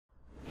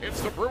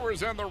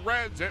Brewers and the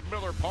Reds at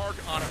Miller Park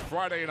on a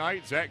Friday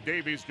night. Zach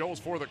Davies goes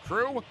for the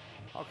Crew.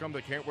 How come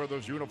they can't wear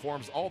those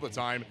uniforms all the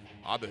time?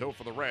 On the hill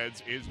for the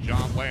Reds is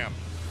John Lamb.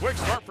 Quick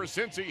start for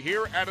Cincy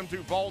here. Adam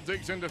Duvall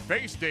digs in to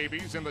face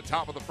Davies in the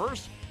top of the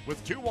first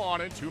with 2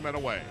 on and 2 men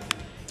away.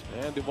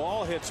 And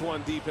Duvall hits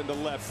one deep into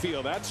left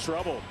field. That's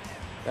trouble.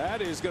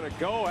 That is going to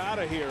go out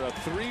of here. A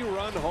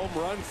 3-run home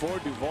run for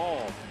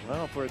Duvall.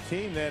 Well, for a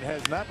team that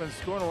has not been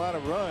scoring a lot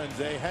of runs,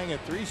 they hang a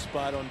 3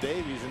 spot on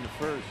Davies in the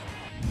first.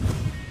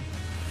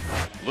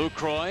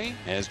 Lucroy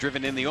has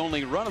driven in the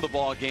only run of the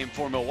ball game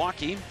for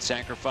Milwaukee.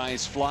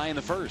 Sacrifice fly in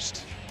the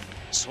first.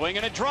 Swing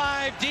and a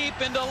drive deep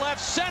into left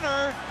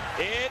center.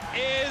 It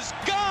is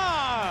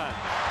gone.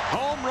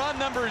 Home run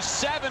number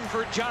 7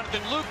 for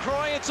Jonathan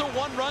Lucroy. It's a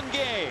 1-run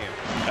game.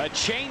 A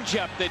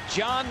changeup that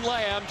John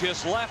Lamb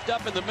just left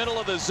up in the middle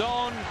of the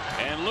zone,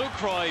 and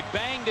Lucroy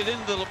banged it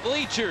into the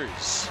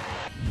bleachers.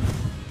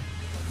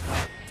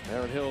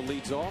 Aaron Hill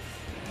leads off.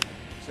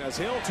 As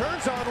Hill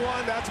turns on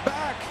one, that's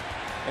back.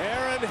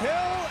 Aaron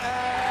Hill,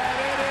 and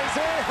it is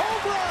a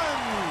home run.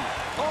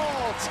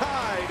 All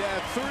tied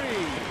at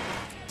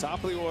 3.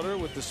 Top of the order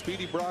with the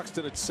speedy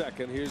Broxton at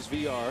second. Here's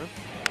VR.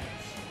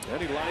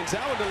 And he lines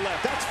out to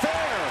left. That's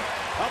fair.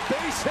 A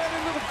base hit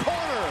into the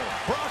corner.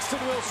 Broxton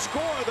will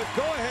score the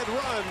go-ahead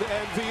run,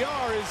 and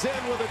VR is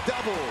in with a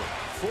double.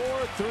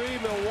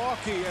 4-3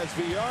 Milwaukee as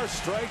VR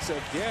strikes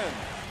again.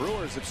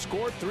 Brewers have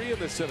scored 3 in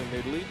this inning.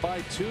 They lead by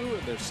 2,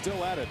 and they're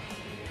still at it.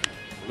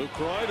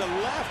 Lucroy to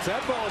left.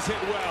 That ball's hit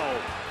well.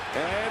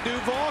 And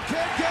Duvall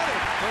can't get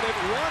it. And it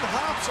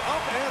one-hops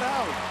up and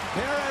out.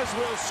 Perez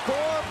will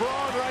score.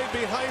 Braun right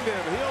behind him.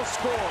 He'll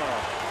score.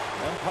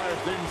 Umpires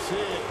didn't see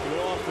it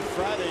go off the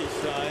Friday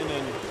sign,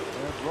 and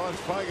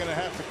Braun's probably going to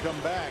have to come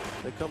back.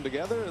 They come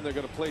together, and they're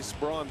going to place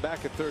Braun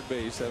back at third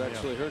base. That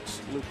actually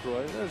hurts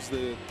Lucroy. There's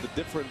the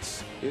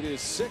difference. It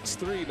is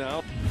 6-3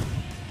 now.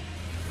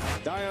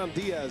 Dion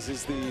Diaz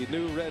is the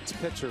new Reds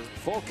pitcher.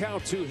 Full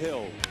count to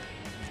Hill.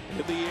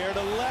 In the air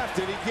to left.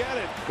 Did he get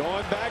it?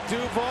 Going back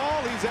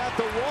Duvall. He's at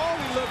the wall.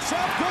 He looks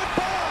up.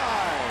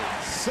 Goodbye.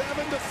 7-4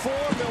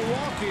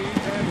 Milwaukee,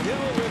 and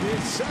Hill with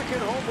his second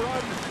home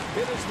run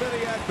in as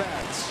many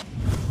at-bats.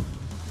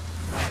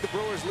 The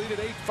Brewers lead at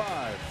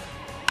 8-5.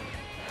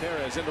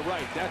 Perez into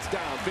right. That's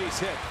down. Base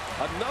hit.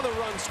 Another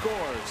run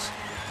scores.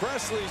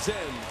 Presley's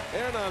in.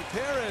 Hernan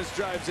Perez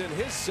drives in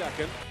his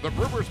second. The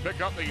Brewers pick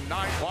up the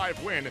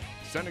 9-5 win,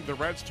 sending the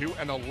Reds to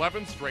an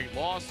 11th straight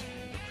loss.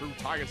 The Crew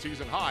tie a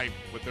season high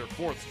with their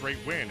 4th straight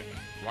win.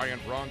 Ryan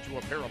Braun to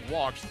a pair of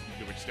walks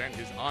to extend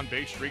his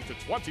on-base streak to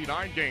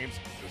 29 games,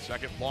 the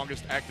second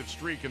longest active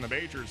streak in the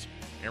majors.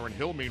 Aaron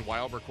Hill,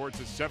 meanwhile, records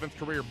his 7th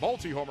career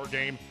multi-homer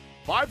game.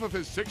 5 of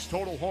his 6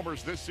 total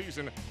homers this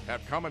season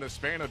have come in a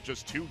span of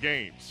just 2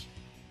 games.